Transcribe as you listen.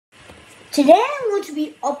Today I'm going to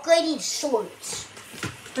be upgrading swords.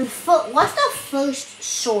 And what's the first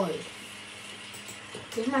sword?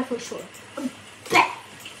 This is my first sword. Can't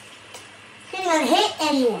even hit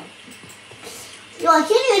anyone. Yo, I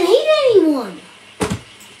can't even hit anyone.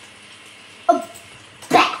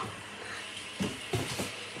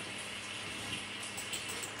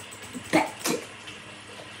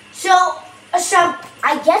 So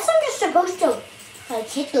I guess I'm just supposed to like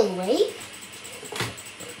hit the leg.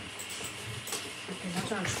 Okay,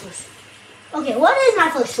 that's not supposed to. Okay, what is my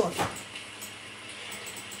first sword?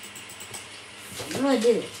 What do I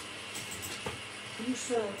do? I'm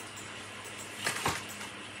so.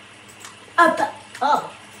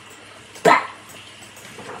 Oh. Back.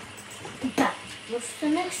 What's the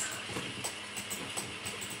next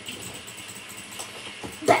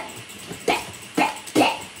one? Back.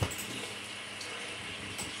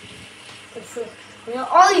 Where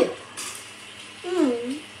are you?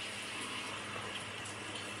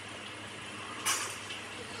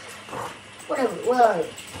 Whatever, where are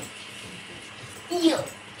you?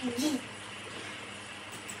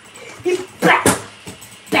 Back.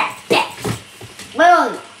 Where are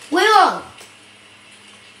you?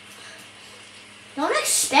 Don't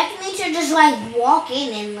expect me to just like walk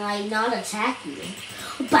in and like not attack you.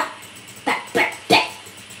 Back.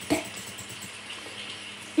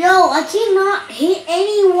 Yo, I cannot hit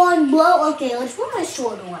anyone, bro. Okay, let's put my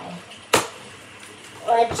sword away.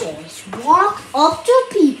 Let's just walk up to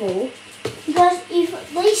people, because if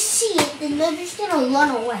they see it, then they're just gonna run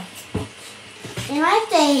away. And I have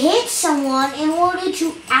to hit someone in order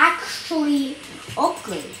to actually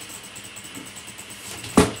upgrade.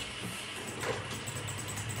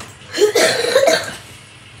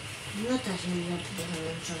 I'm not touching you up to the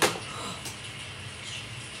horizon.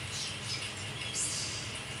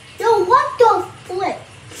 Yo, what the flip?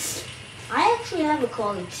 I actually have a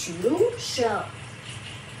collar too, so.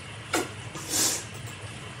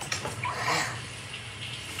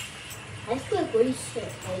 I feel like what is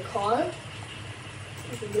it? My collar?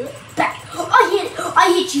 I can do it. Back. I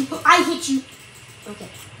hit you. Okay.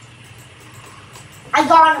 I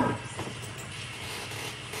got him.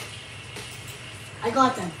 I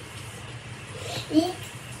got them.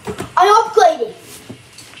 I upgraded.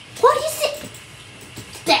 What is it?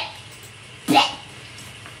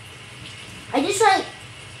 I just like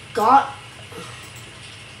got.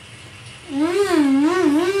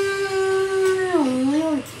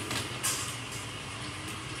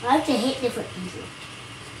 I have to hit different people.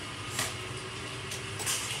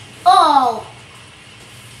 Oh.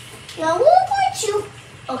 Yeah, we'll put you.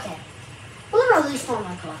 Okay. We're gonna respawn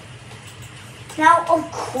my car. Now,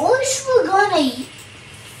 of course we're gonna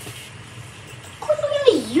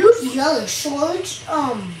use the other swords.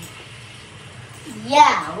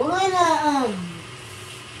 Yeah, we're gonna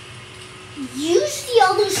use the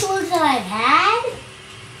other swords that I've had.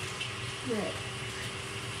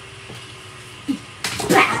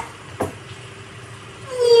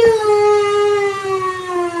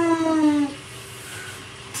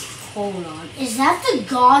 Hold on, is that the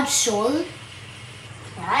god sword?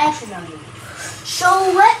 Yeah, I actually don't know. So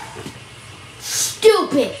what?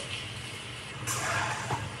 Stupid.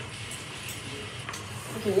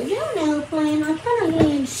 Okay, we're doing an airplane. I'm kind of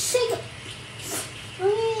getting sick of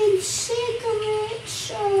it,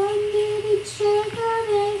 so I'm getting sick of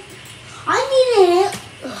it. I need it.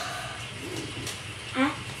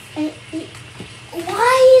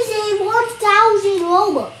 Why is it 1,000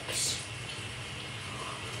 Robux?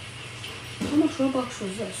 How much Robux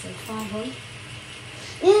was this? Like 500? And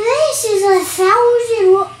this is 1,000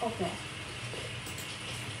 Robux. Okay.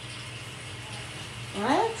 I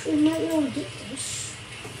actually might be able to get this.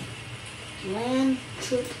 Land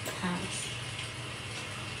trip pass.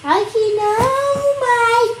 I can, oh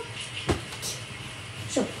my.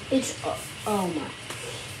 So it's, oh my.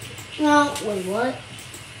 No, wait, what?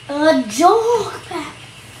 A dog pack.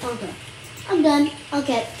 Okay, I'm done.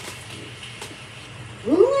 Okay.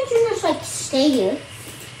 We're going to just like stay here.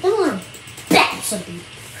 Then we're gonna bat some people.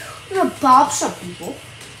 We're gonna bob some people.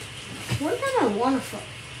 What did I want to fuck?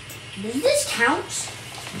 Does this count?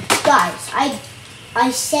 Guys, I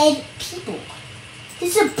said people.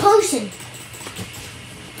 This is a person.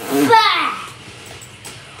 Bah!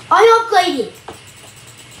 I upgraded.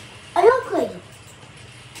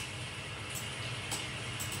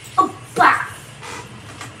 Oh, bah!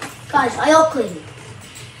 Guys, I upgraded.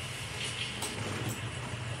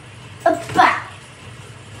 Bah!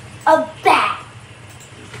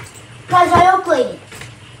 Guys, I upgraded.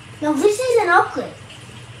 Now this is an upgrade.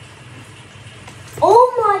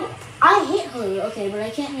 Oh my! I hit her. Okay, but I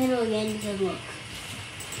can't hit her again because look.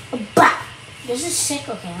 Bah! This is sick.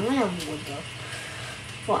 Okay, I'm gonna avoid though.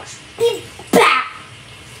 Watch. Bah!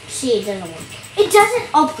 See, it doesn't work. It doesn't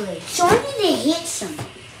upgrade, so I need to hit something.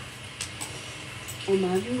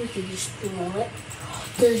 Imagine we could just throw it.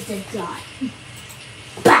 There's the guy.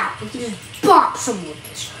 Bow! We can just bop someone with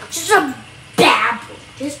this. Just a babble.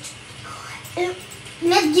 Just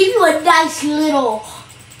let's give you a nice little,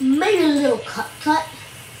 maybe a little cut.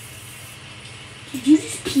 Did you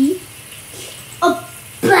just pee? A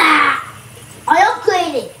bah! I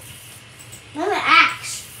upgraded. I'm an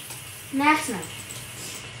axe. An axe now.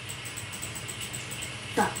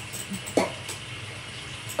 Bah. Bah.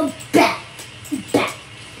 A bah. Bah.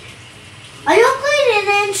 I upgraded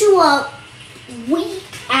into a weak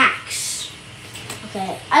axe.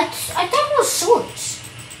 Okay. I thought it was swords.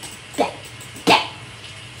 Bah. Bah.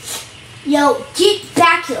 Yo, get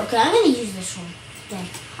back here. Okay, I'm gonna use this one. Okay.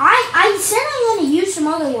 I said I'm gonna use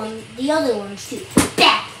the other ones too.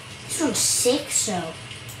 Bah. This one's sick, so.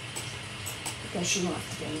 Okay, she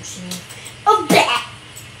left the game soon. Oh, bah!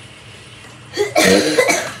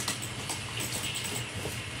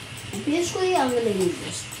 Basically, I'm gonna use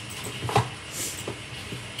this.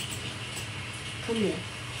 Come here.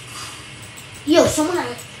 Yo, someone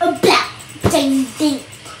else. Oh, bah! Ding, ding.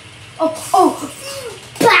 Oh,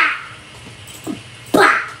 bah!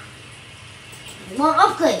 Bah! One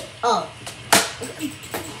upgrade. Oh.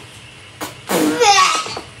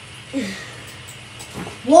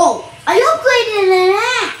 Whoa! I upgraded an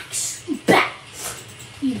axe! Bah!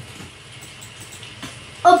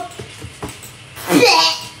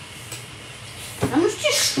 I'm just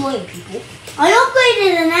destroying people. I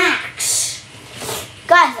upgraded an axe!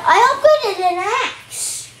 Guys, I upgraded an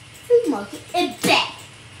axe! You monkey.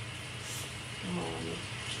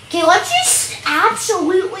 Okay, let's just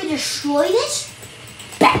absolutely destroy this.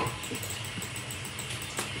 Bah!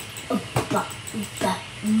 Bah! Bah! Bah!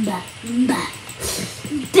 Bah! Bah!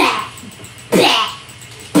 Bah! Bah!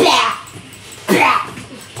 Bah!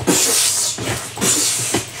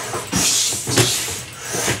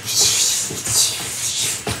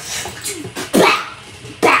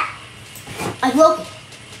 Bah! I broke it.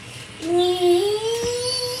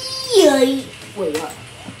 Wait, what?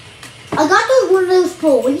 I got one of those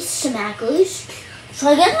police smackers, so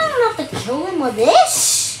I guess I'm gonna have to kill him with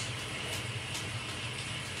this.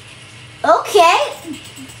 Okay.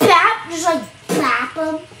 Bap, just like bap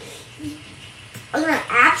him. I'm gonna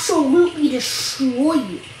absolutely destroy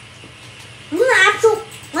you. I'm gonna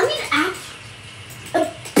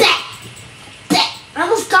I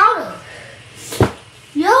almost got her.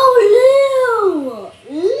 Yo,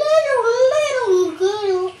 little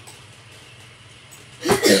girl.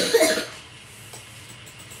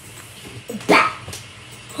 Bap.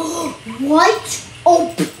 What?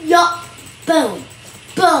 Oh, yeah. Boom.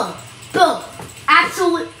 Boom. Boom.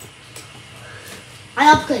 Absolute.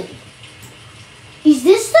 I upgraded. Is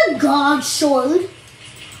this the God sword?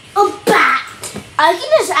 A bat. I can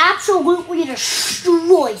just absolutely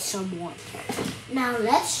destroy someone. Now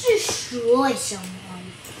let's destroy someone.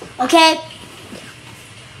 Okay?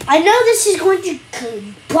 I know this is going to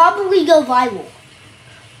probably go viral.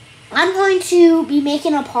 I'm going to be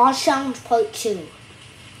making a pause challenge part 2.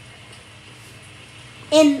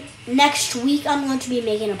 And next week, I'm going to be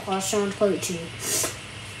making a pause challenge part 2.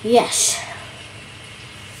 Yes.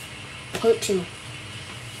 Part 2.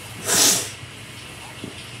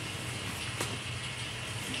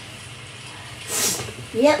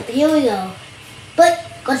 Yep, here we go. But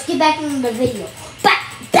let's get back into the video. Back.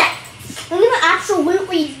 I'm gonna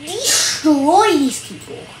absolutely destroy these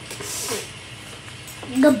people.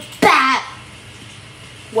 The bat.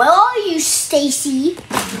 Where are you, Stacy?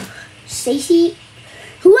 Stacy.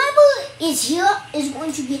 Whoever is here is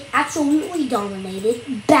going to get absolutely dominated.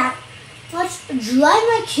 Bat. Let's drive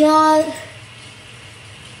my car.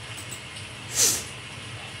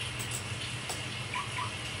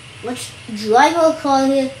 Let's drive our car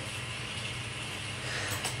here.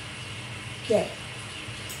 Okay.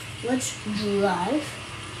 Let's drive.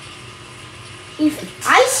 If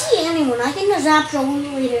I see anyone, I can just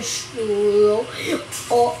absolutely destroy.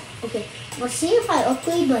 Oh, okay. Let's see if I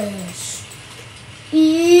upgrade by this.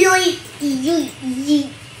 Okay.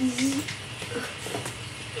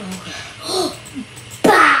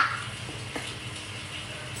 Bah!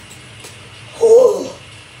 Oh.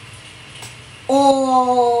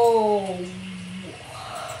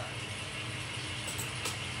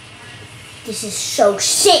 This is so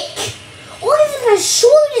sick. Oh, even my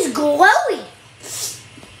sword is glowing.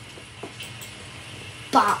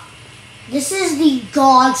 Bah. This is the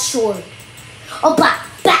God sword. Oh, bah.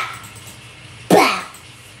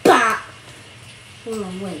 Hold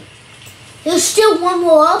on, wait. There's still one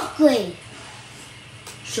more upgrade.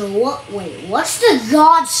 So what? Wait, what's the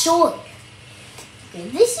God sword? Okay,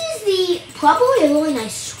 this is the probably a really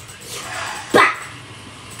nice sword. Bah!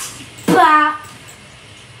 Bah!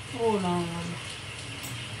 Hold on.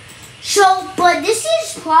 So, but this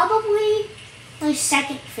is probably my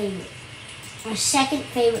second favorite. My second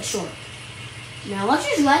favorite sword. Now let's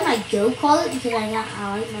just write my go-kart because I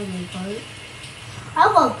like my go-kart. I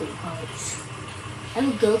love go-karts. I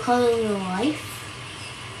have a go-kart in real life.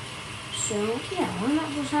 So yeah, why not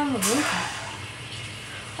just have a go-kart?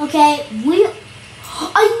 Okay,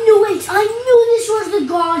 I knew it! I knew this was the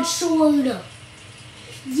God sword!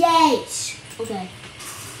 Yes! Okay,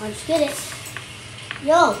 let's get it.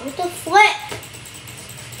 Yo, what the flip?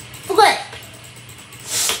 Flip!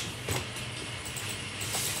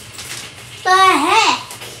 The heck?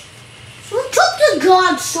 Who took the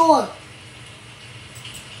God sword?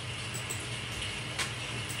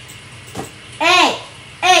 Hey,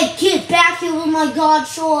 get back here with my God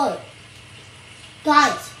sword.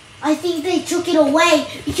 Guys, I think they took it away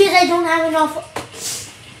because I don't have enough.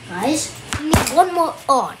 Guys, I need one more.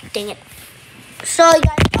 Oh, dang it. Sorry,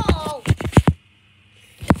 guys. Oh.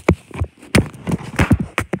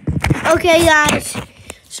 Okay, guys.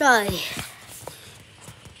 Sorry.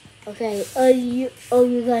 Okay, are you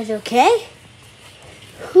guys okay?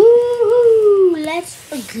 Woo-hoo, let's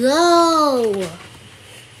go.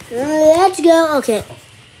 Let's go. Okay.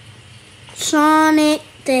 Sonic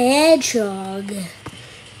the Hedgehog.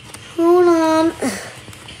 Hold on.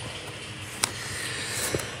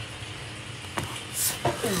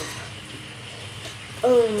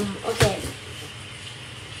 Okay.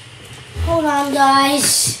 Hold on,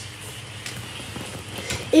 guys.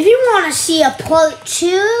 If you want to see a part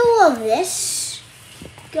 2 of this,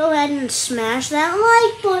 go ahead and smash that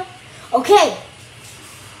like button. Okay.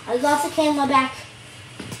 I got the camera back.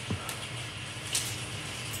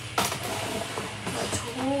 Let's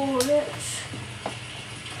hold it.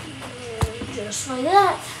 Just like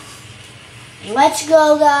that. Let's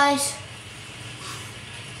go, guys.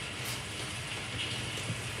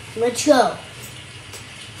 Let's go.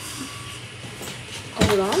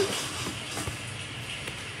 Hold on.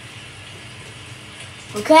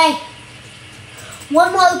 Okay.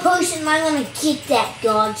 One more person and I'm gonna get that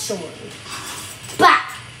God sword. Bah!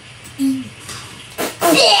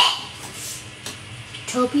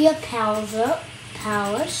 Topia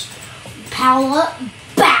Palace. Power.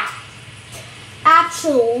 Bah!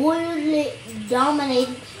 Absolutely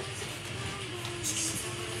dominated.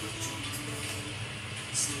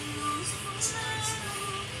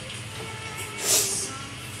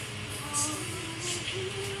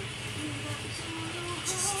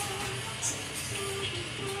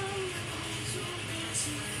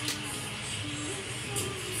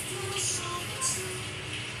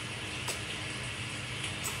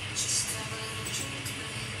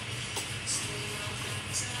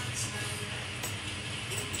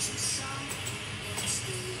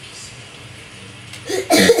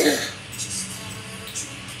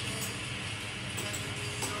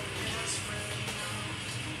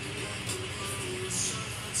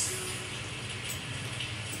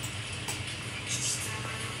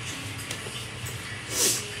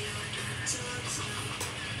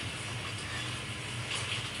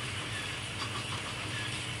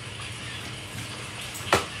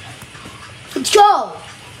 Let's go!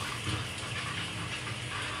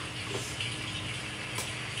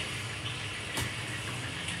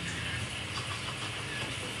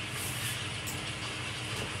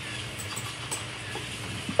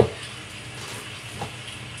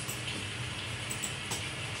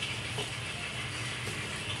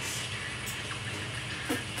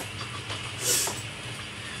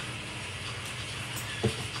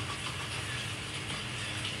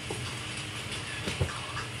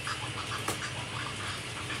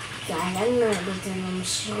 Guys, I'm not because I'm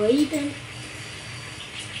sleeping.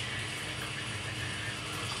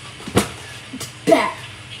 Back.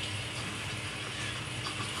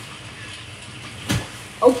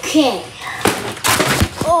 Okay.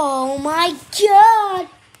 Oh my God.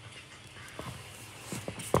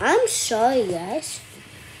 I'm sorry, guys.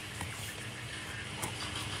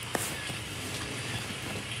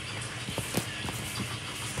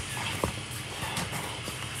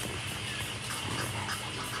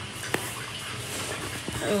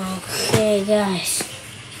 Okay, guys.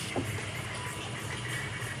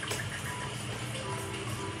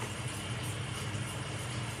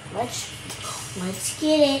 Let's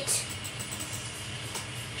get it.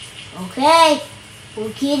 Okay,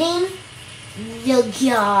 we're getting the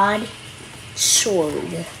God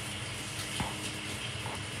sword.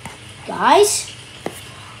 Guys,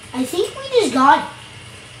 I think we just got it.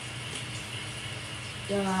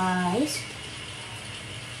 Guys.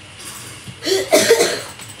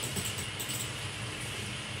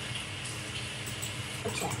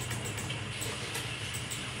 Okay.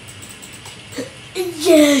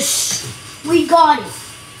 Yes! We got it!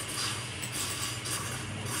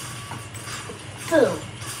 Boom.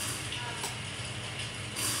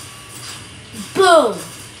 Boom!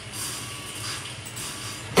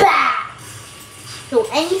 Bah! So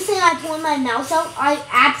anything I point my mouse out, I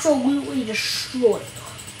absolutely destroy.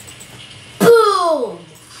 Boom!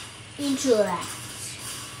 Into that.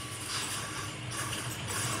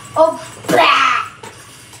 Oh, bah!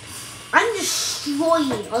 I'm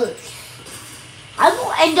destroying Earth. I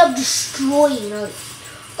will end up destroying Earth.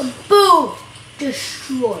 Boom!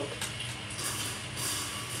 Destroyed.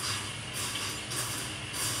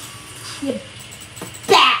 You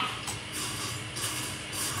bad.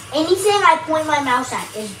 Anything I point my mouse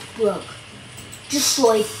at is broke.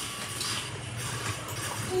 Destroyed.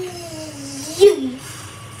 You.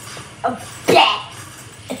 A bat.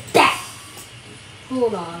 A bat.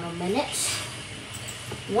 Hold on a minute.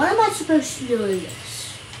 What am I supposed to do with this?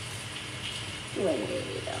 Wait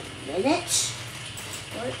a minute.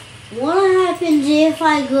 What happens if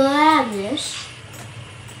I grab this?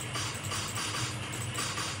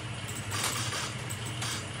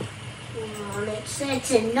 Well, it said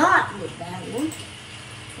to not with that one.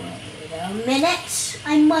 Wait a minute.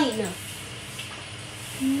 I might know.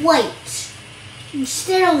 Wait.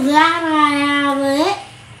 Instead of that, I have it.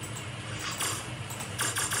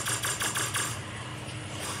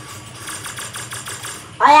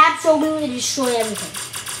 I absolutely destroy everything.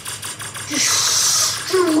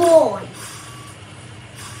 Destroy.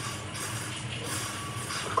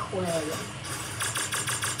 Quit.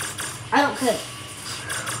 I don't care.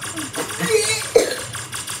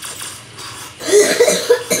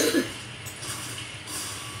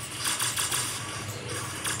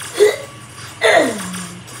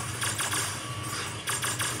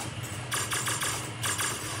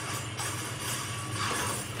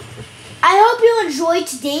 I hope you enjoyed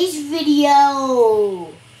today's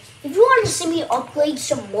video. If you want to see me upgrade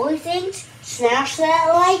some more things, smash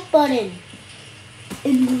that like button.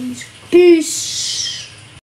 Anyways, peace.